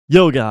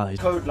Yo guys,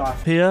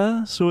 Codelife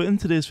here. So in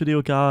today's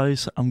video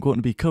guys, I'm going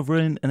to be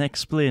covering and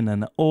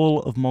explaining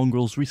all of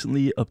Mongraal's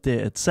recently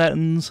updated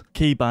settings,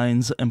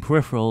 keybinds and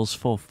peripherals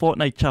for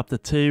Fortnite Chapter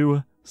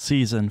 2,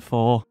 Season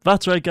 4.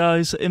 That's right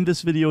guys, in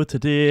this video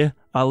today,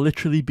 I'll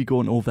literally be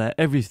going over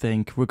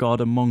everything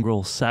regarding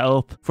Mongraal's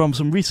setup, from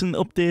some recent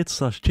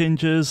updates /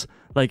 changes,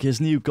 like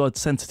his new God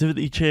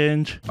sensitivity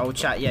change. Oh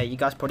chat, yeah, you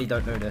guys probably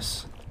don't know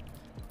this.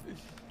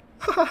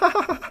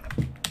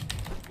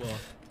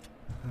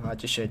 I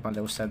just showed my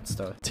little sense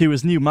though. To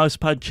his new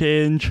mousepad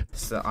change.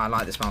 I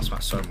like this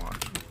mousepad so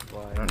much.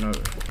 I don't know,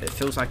 it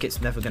feels like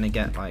it's never gonna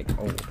get like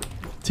old.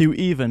 To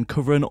even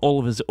covering all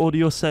of his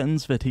audio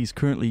settings that he's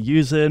currently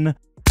using.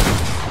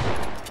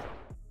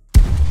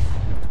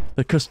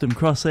 The custom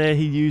crosshair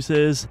he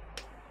uses.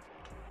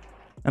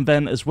 And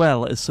then as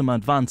well as some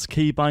advanced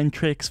keybind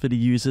tricks that he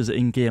uses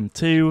in game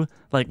too,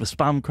 like the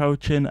spam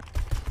crouching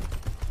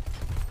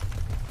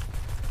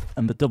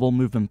and the double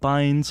movement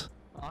binds.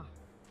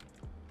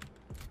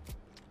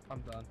 I'm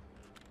done.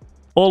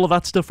 All of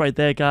that stuff right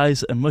there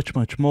guys, and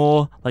much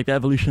more, like the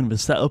evolution of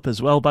his setup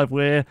as well by the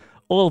way.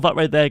 All of that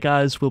right there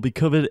guys will be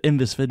covered in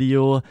this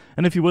video,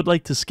 and if you would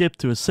like to skip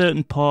to a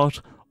certain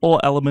part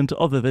or element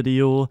of the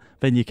video,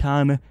 then you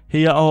can.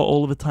 Here are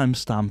all of the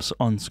timestamps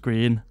on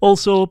screen.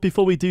 Also,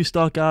 before we do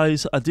start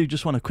guys, I do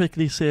just want to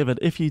quickly say that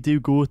if you do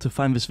go to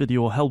find this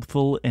video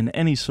helpful in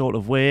any sort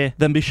of way,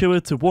 then be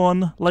sure to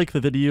 1. Like the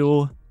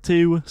video,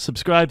 2.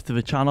 Subscribe to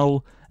the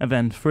channel, and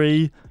then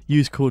 3.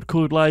 Use code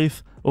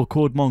Codelife or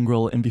code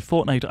Mongraal in the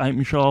Fortnite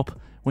item shop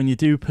when you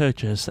do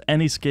purchase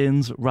any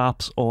skins,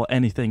 wraps or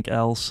anything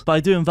else.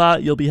 By doing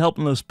that, you'll be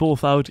helping us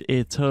both out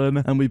a ton,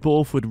 and we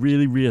both would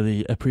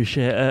really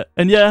appreciate it.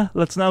 And yeah,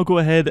 let's now go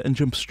ahead and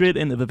jump straight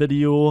into the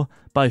video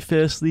by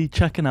firstly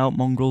checking out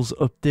Mongraal's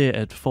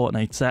updated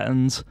Fortnite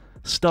settings,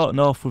 starting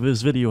off with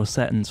his video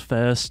settings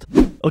first.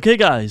 Okay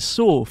guys,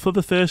 so for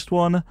the first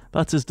one,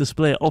 that's his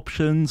display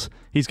options.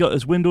 He's got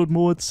his windowed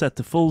mode set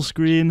to full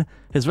screen,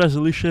 his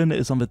resolution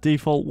is on the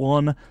default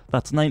one,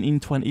 that's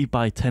 1920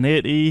 by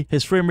 1080,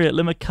 his frame rate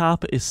limit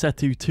cap is set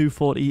to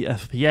 240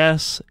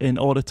 FPS in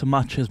order to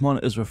match his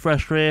monitor's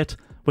refresh rate,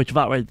 which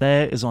that right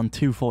there is on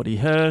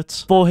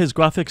 240Hz. For his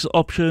graphics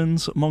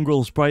options,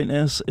 Mongraal's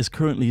brightness is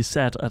currently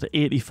set at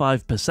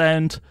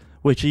 85%,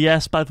 which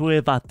yes, by the way,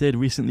 that did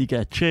recently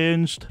get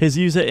changed. His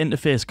user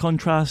interface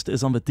contrast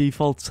is on the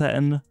default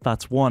setting,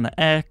 that's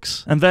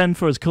 1x. And then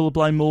for his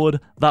colorblind mode,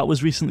 that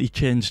was recently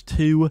changed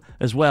too,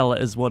 as well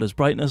as what his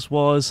brightness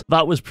was.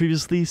 That was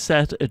previously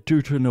set at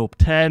Deuteronope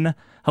 10.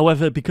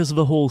 However, because of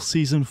the whole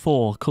Season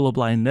 4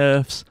 colorblind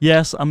nerfs,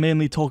 yes, I'm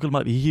mainly talking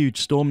about the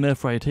huge storm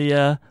nerf right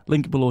here,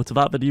 link below to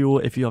that video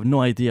if you have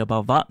no idea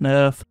about that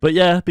nerf. But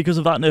yeah, because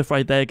of that nerf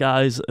right there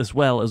guys, as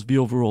well as the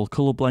overall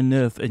colorblind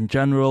nerf in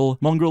general,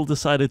 Mongraal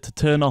decided to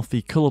turn off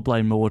the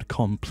colorblind mode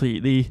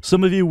completely.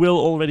 Some of you will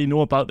already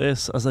know about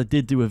this, as I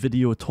did do a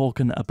video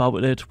talking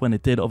about it when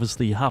it did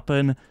obviously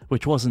happen,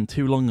 which wasn't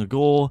too long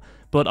ago.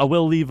 But I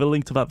will leave a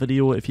link to that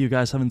video if you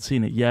guys haven't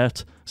seen it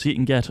yet, so you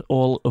can get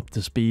all up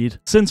to speed.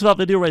 Since that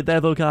video right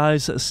there though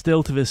guys,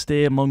 still to this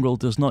day Mongraal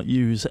does not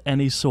use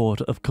any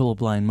sort of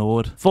colorblind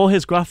mode. For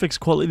his graphics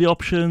quality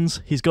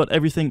options, he's got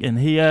everything in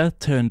here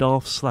turned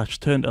off /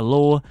 turned to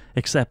low,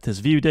 except his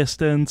view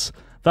distance.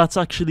 That's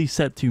actually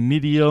set to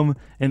medium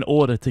in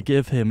order to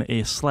give him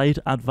a slight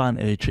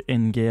advantage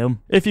in game.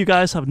 If you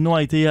guys have no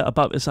idea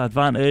about this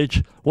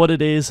advantage, what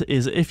it is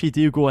if you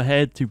do go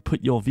ahead to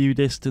put your view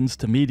distance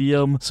to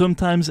medium,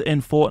 sometimes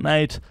in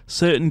Fortnite,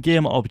 certain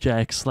game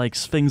objects like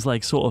things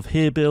like sort of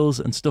hay bales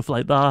and stuff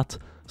like that,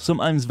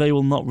 sometimes they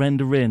will not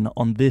render in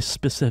on this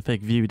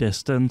specific view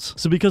distance.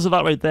 So because of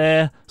that right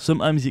there,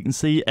 sometimes you can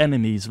see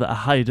enemies that are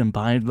hiding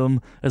behind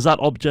them, as that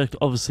object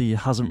obviously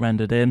hasn't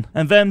rendered in.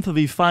 And then for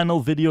the final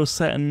video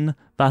setting,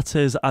 that's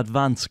his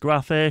advanced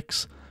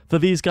graphics. For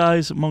these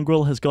guys,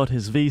 Mongraal has got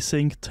his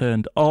VSync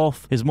turned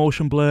off, his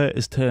motion blur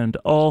is turned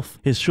off,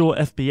 his show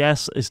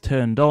FPS is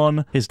turned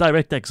on, his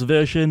DirectX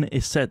version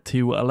is set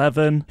to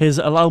 11, his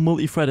allow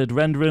multi-threaded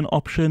rendering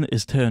option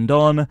is turned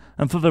on,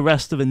 and for the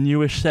rest of the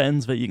newish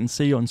settings that you can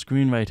see on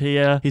screen right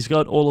here, he's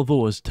got all of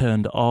those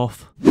turned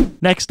off.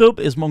 Next up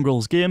is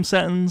Mongraal's game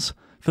settings.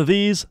 For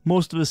these,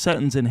 most of the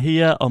settings in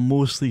here are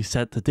mostly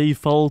set to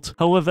default.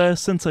 However,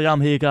 since I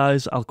am here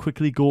guys, I'll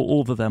quickly go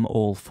over them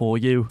all for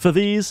you. For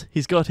these,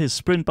 he's got his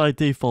sprint by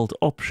default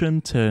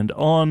option turned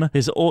on,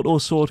 his auto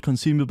sort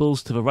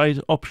consumables to the right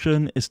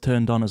option is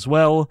turned on as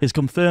well, his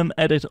confirm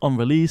edit on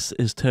release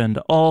is turned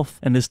off,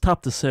 and his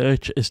tap to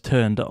search is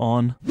turned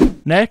on.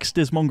 Next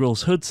is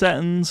Mongraal's HUD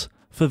settings.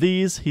 For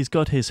these, he's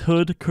got his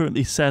HUD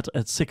currently set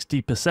at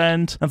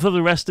 60%, and for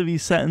the rest of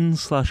these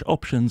settings /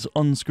 options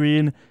on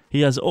screen, he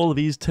has all of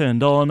these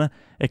turned on,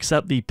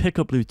 except the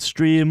pickup loot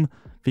stream,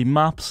 the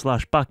map /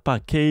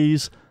 backpack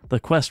keys, the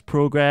quest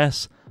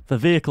progress, the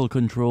vehicle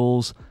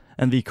controls,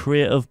 and the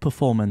creative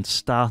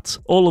performance stats.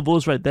 All of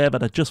those right there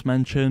that I just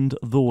mentioned,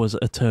 those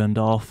are turned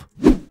off.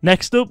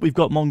 Next up, we've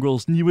got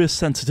Mongraal's newest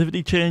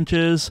sensitivity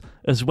changes,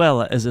 as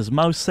well as his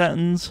mouse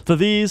settings. For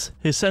these,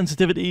 his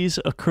sensitivities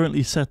are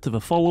currently set to the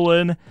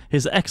following.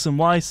 His X and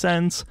Y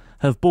sense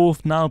have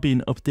both now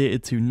been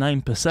updated to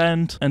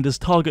 9%, and his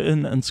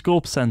targeting and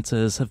scope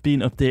sensors have been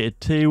updated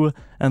too,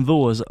 and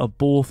those are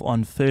both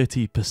on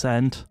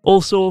 30%.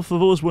 Also, for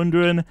those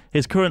wondering,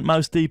 his current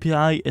mouse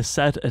DPI is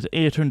set at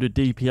 800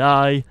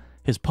 DPI,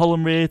 his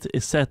pollen rate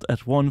is set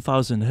at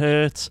 1000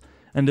 Hz,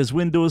 and his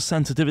Windows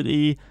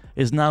sensitivity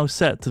is now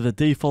set to the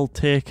default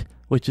tick,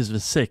 which is the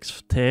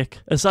 6th tick.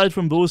 Aside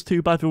from those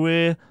two, by the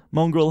way,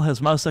 Mongraal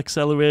has mouse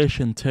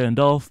acceleration turned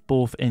off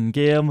both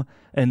in-game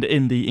and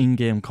in the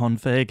in-game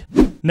config.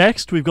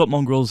 Next, we've got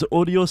Mongraal's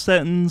audio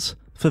settings.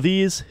 For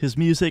these, his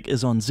music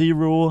is on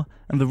 0,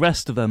 and the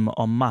rest of them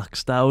are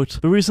maxed out.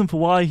 The reason for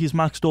why he's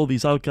maxed all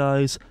these out,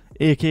 guys,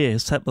 aka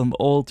set them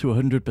all to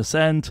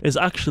 100%, is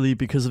actually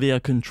because they are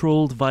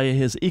controlled via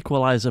his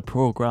equalizer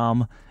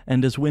program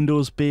and his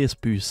Windows bass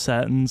boost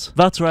settings.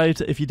 That's right,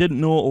 if you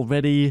didn't know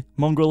already,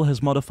 Mongraal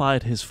has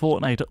modified his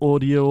Fortnite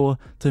audio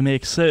to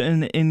make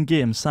certain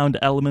in-game sound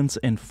elements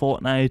in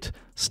Fortnite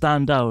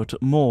stand out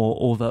more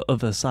over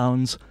other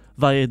sounds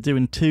via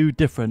doing two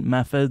different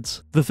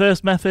methods. The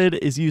first method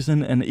is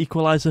using an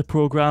equalizer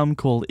program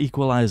called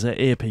Equalizer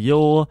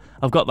APO.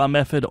 I've got that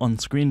method on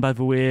screen, by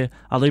the way.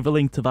 I'll leave a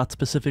link to that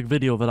specific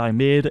video that I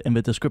made in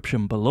the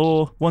description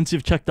below. Once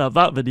you've checked out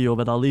that video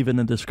that I'll leave in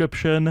the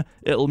description,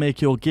 it'll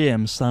make your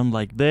game sound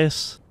like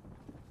this.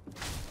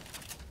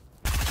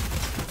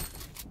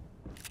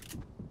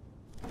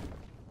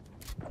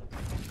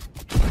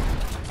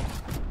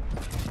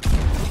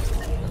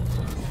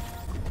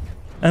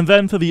 And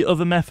then for the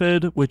other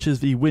method, which is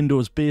the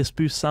Windows bass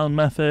boost sound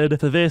method,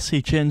 for this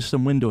he changed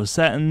some Windows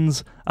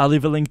settings. I'll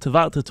leave a link to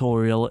that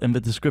tutorial in the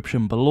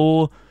description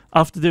below.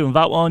 After doing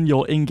that one,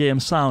 your in-game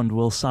sound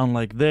will sound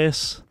like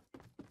this.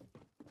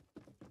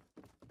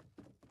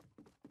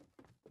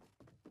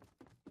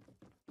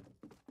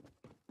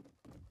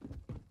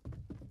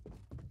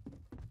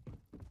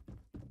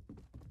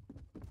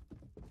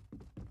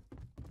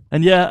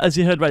 And yeah, as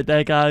you heard right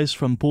there, guys,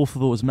 from both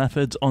of those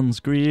methods on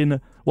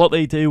screen, what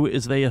they do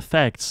is they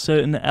affect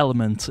certain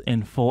elements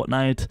in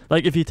Fortnite.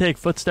 Like if you take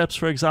footsteps,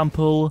 for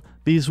example,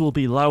 these will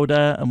be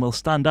louder and will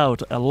stand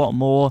out a lot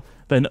more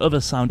than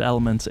other sound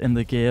elements in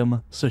the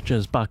game, such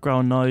as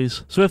background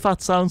noise. So if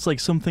that sounds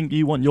like something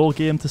you want your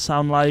game to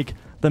sound like,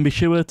 then be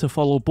sure to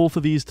follow both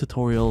of these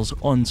tutorials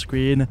on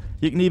screen.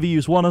 You can either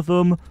use one of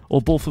them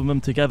or both of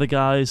them together,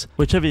 guys.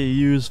 Whichever you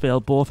use, they'll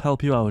both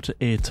help you out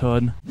a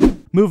ton.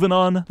 Moving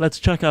on, let's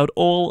check out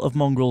all of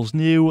Mongraal's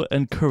new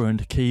and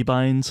current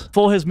keybinds.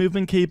 For his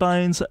movement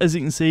keybinds, as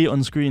you can see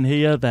on screen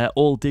here, they're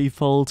all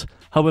default.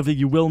 However,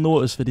 you will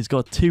notice that he's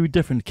got two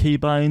different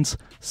keybinds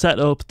set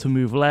up to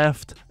move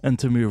left and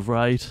to move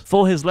right.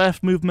 For his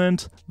left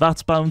movement,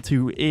 that's bound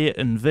to A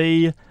and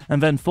V,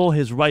 and then for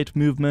his right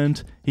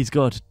movement, he's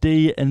got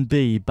D and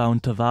B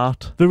bound to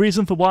that. The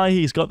reason for why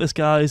he's got this,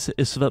 guys,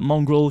 is so that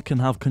Mongraal can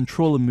have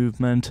controller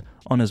movement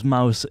on his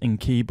mouse and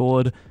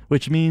keyboard,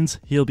 which means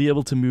he'll be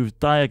able to move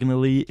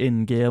diagonally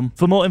in-game.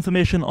 For more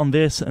information on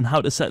this and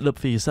how to set it up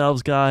for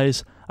yourselves,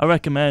 guys, I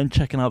recommend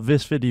checking out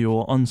this video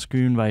on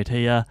screen right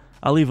here.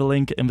 I'll leave a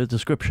link in the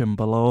description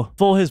below.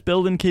 For his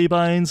building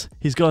keybinds,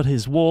 he's got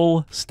his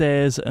wall,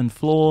 stairs and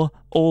floor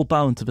all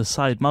bound to the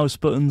side mouse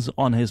buttons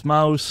on his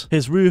mouse.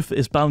 His roof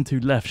is bound to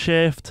left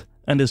shift,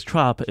 and his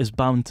trap is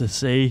bound to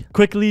C.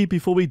 Quickly,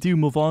 before we do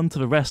move on to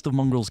the rest of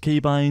Mongraal's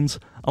keybinds,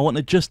 I want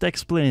to just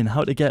explain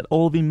how to get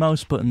all the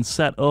mouse buttons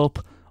set up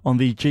on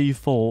the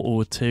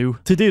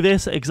G402. To do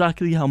this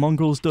exactly how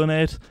Mongraal's done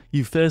it,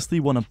 you firstly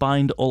want to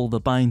bind all the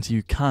binds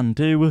you can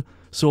do.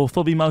 So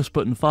for the mouse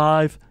button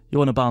 5, you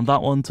want to bind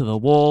that one to the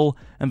wall,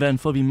 and then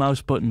for the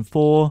mouse button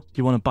 4,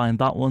 you want to bind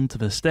that one to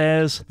the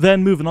stairs.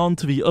 Then moving on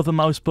to the other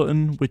mouse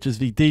button, which is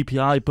the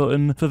DPI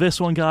button. For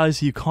this one,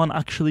 guys, you can't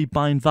actually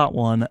bind that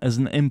one as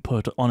an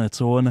input on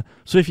its own.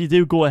 So if you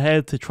do go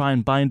ahead to try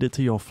and bind it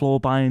to your floor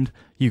bind,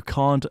 you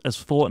can't,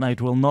 as Fortnite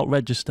will not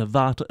register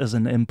that as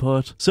an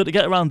input. So to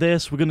get around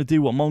this, we're going to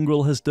do what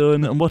Mongraal has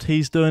done, and what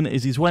he's done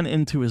is he's went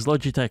into his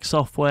Logitech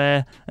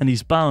software and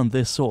he's bound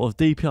this sort of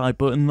DPI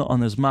button on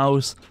his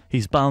mouse.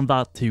 He's bound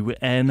that to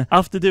N.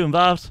 After doing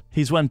that,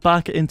 he's went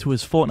back into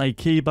his Fortnite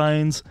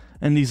keybinds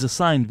and he's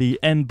assigned the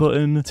N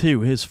button to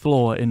his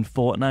floor in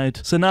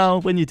Fortnite. So now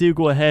when you do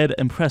go ahead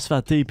and press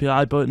that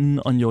DPI button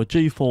on your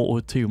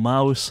G402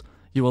 mouse,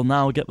 you will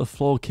now get the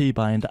floor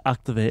keybind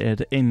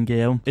activated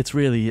in-game. It's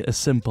really as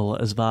simple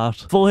as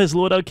that. For his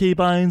loadout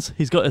keybinds,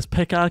 he's got his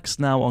pickaxe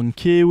now on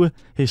Q,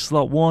 his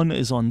slot 1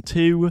 is on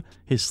 2,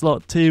 his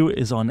slot 2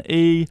 is on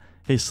E,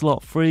 his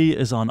slot 3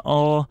 is on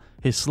R,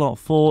 his slot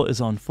 4 is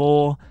on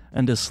 4,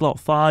 and his slot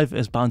 5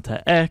 is bound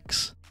to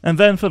X. And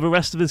then for the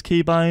rest of his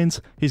keybinds,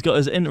 he's got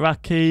his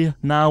interact key,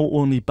 now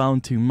only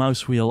bound to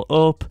mouse wheel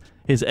up,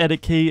 his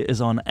edit key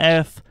is on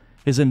F,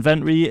 his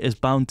inventory is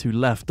bound to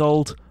left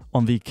alt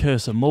on the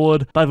cursor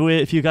mode. By the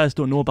way, if you guys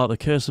don't know about the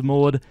cursor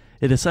mode,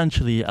 It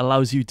essentially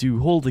allows you to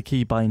hold the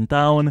keybind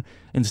down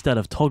instead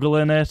of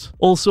toggling it.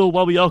 Also,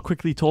 while we are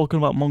quickly talking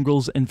about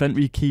Mongraal's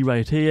inventory key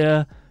right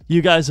here,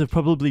 you guys have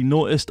probably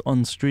noticed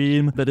on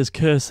stream that his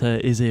cursor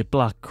is a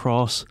black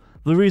cross.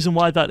 The reason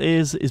why that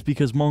is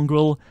because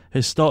Mongraal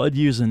has started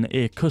using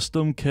a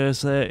custom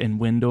cursor in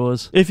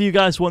Windows. If you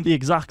guys want the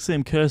exact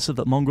same cursor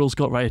that Mongraal's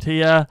got right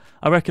here,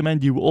 I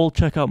recommend you all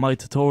check out my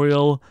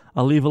tutorial.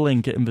 I'll leave a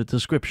link in the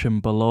description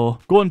below.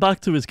 Going back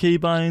to his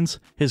keybinds,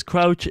 his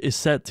crouch is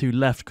set to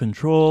left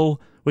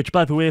control, which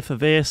by the way for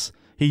this,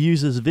 he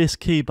uses this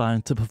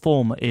keybind to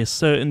perform a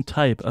certain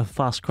type of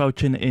fast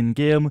crouching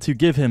in-game to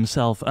give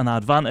himself an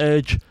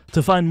advantage.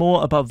 To find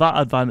more about that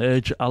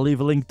advantage, I'll leave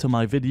a link to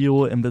my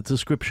video in the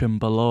description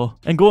below.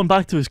 And going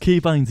back to his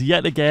keybinds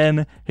yet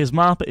again, his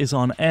map is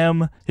on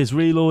M, his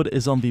reload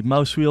is on the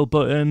mouse wheel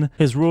button,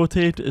 his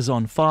rotate is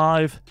on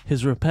 5,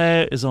 his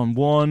repair is on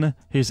 1,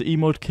 his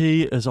emote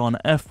key is on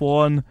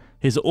F1,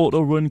 his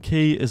auto run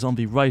key is on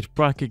the right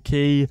bracket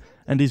key,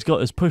 and he's got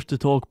his push to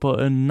talk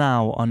button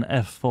now on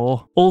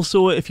F4.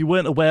 Also, if you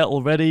weren't aware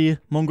already,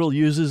 Mongraal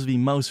uses the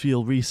mouse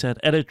wheel reset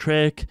edit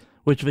trick,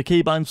 which the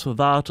keybinds for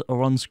that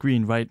are on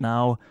screen right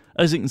now.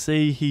 As you can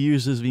see, he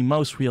uses the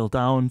mouse wheel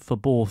down for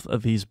both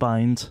of these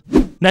binds.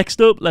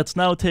 Next up, let's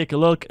now take a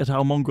look at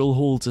how Mongraal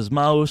holds his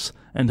mouse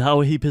and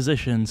how he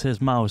positions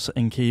his mouse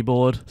and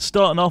keyboard.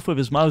 Starting off with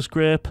his mouse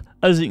grip,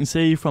 as you can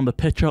see from the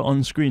picture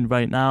on screen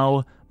right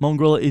now,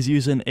 Mongraal is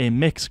using a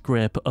mixed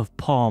grip of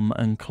palm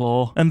and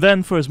claw. And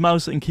then for his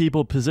mouse and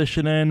keyboard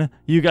positioning,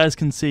 you guys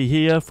can see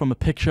here from a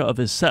picture of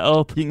his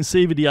setup, you can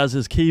see that he has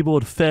his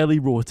keyboard fairly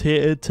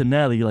rotated to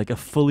nearly like a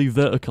fully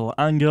vertical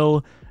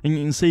angle, and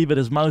you can see that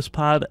his mouse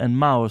pad and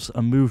mouse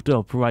are moved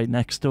up right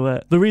next to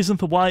it. The reason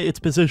for why it's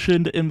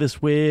positioned in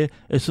this way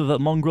is so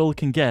that Mongraal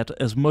can get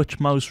as much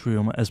mouse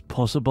room as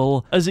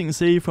possible. As you can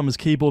see from his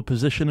keyboard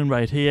positioning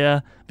right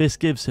here, this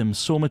gives him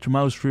so much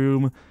mouse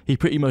room, he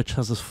pretty much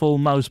has his full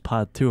mouse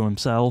pad to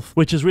himself,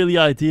 which is really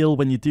ideal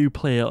when you do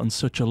play it on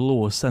such a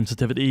low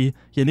sensitivity.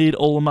 You need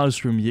all the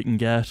mouse room you can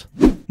get.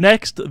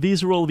 Next,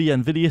 these are all the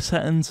Nvidia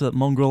settings that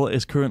Mongraal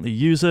is currently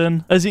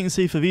using. As you can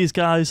see for these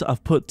guys,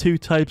 I've put two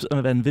types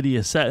of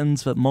Nvidia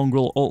settings that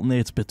Mongraal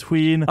alternates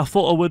between. I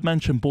thought I would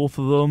mention both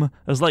of them,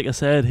 as like I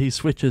said, he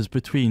switches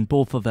between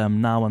both of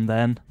them now and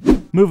then.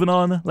 Moving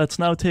on, let's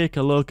now take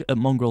a look at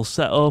Mongraal's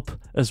setup,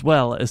 as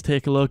well as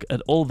take a look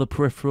at all the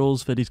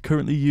peripherals that he's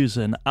currently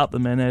using at the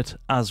minute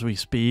as we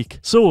speak.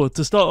 So,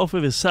 to start off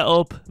with his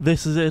setup,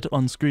 this is it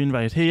on screen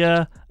right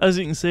here. As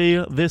you can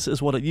see, this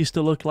is what it used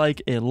to look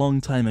like a long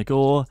time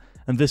ago,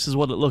 and this is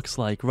what it looks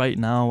like right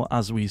now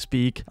as we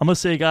speak. I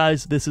must say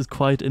guys, this is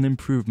quite an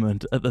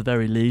improvement at the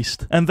very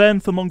least. And then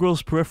for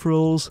Mongraal's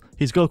peripherals,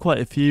 he's got quite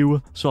a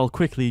few, so I'll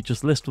quickly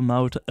just list them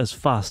out as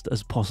fast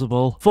as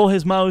possible. For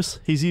his mouse,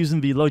 he's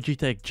using the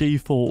Logitech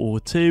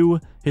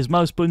G402. His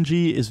mouse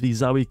bungee is the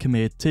Zowie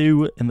Command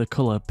 2 in the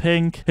colour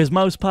pink. His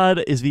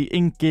mousepad is the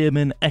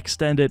ingame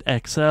Extended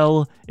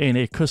XL in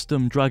a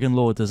custom Dragon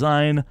Lore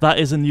design. That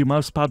is a new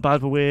mousepad by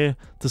the way.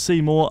 To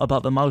see more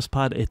about the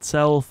mousepad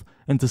itself,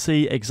 and to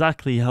see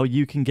exactly how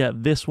you can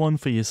get this one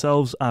for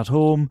yourselves at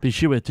home, be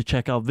sure to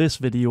check out this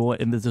video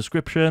in the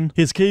description.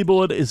 His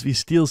keyboard is the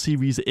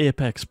SteelSeries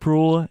Apex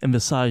Pro in the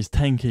size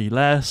 10 key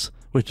less,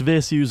 which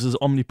this uses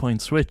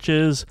OmniPoint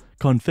switches,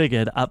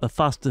 configured at the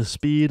fastest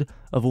speed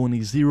of only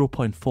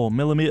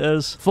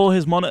 0.4mm. For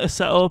his monitor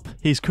setup,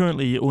 he's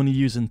currently only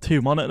using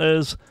two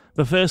monitors.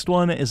 The first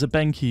one is a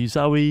BenQ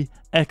Zowie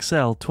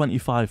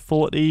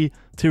XL2540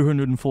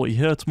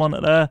 240Hz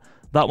monitor.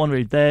 That one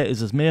right there is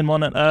his main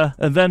monitor.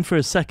 And then for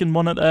his second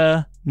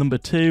monitor, number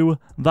 2,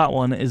 that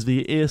one is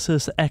the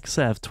Asus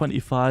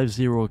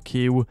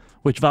XF250Q,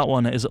 which that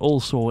one is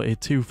also a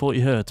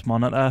 240Hz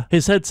monitor.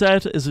 His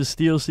headset is a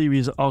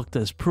SteelSeries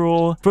Arctis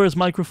Pro. For his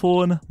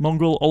microphone,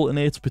 Mongraal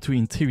alternates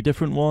between two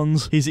different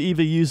ones. He's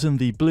either using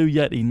the Blue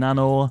Yeti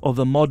Nano or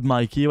the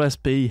ModMic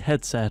USB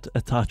headset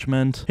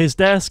attachment. His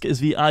desk is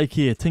the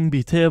IKEA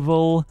Tingby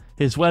table.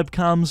 His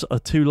webcams are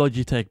two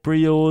Logitech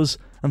Brios.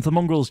 And for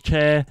Mongraal's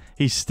chair,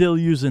 he's still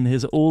using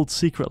his old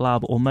Secret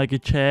Lab Omega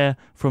chair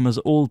from his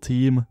old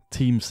team,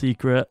 Team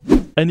Secret.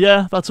 And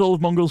yeah, that's all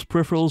of Mongraal's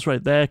peripherals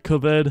right there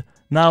covered.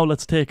 Now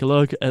let's take a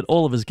look at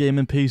all of his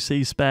gaming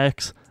PC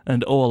specs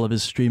and all of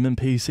his streaming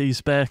PC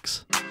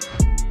specs.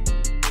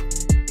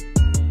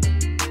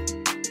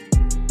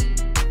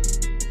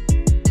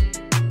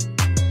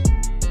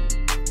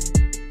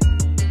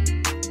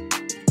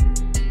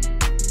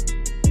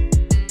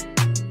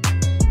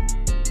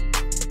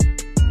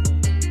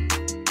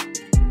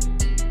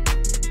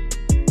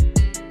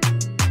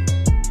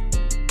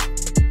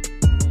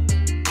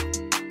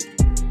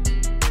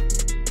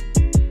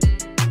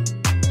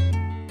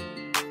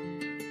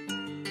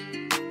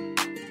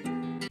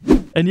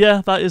 And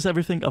yeah, that is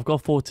everything I've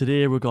got for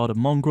today regarding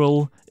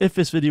Mongraal. If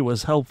this video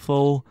was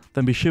helpful,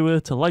 then be sure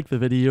to like the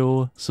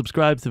video,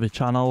 subscribe to the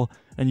channel,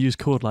 and use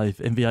Codelife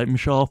in the item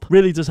shop.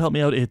 Really does help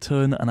me out a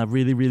ton, and I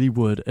really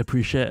would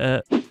appreciate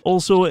it.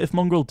 Also, if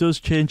Mongraal does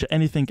change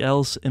anything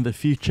else in the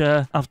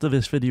future after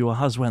this video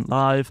has went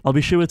live, I'll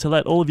be sure to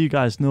let all of you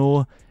guys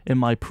know in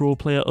my pro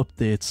player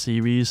update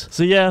series.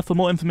 So yeah, for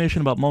more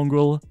information about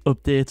Mongraal,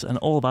 updates and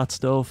all that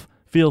stuff,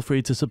 feel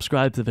free to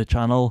subscribe to the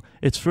channel.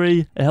 It's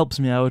free, it helps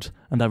me out,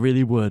 and I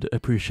really would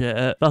appreciate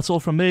it. That's all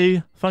from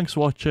me. Thanks for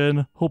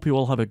watching. Hope you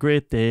all have a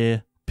great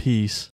day. Peace.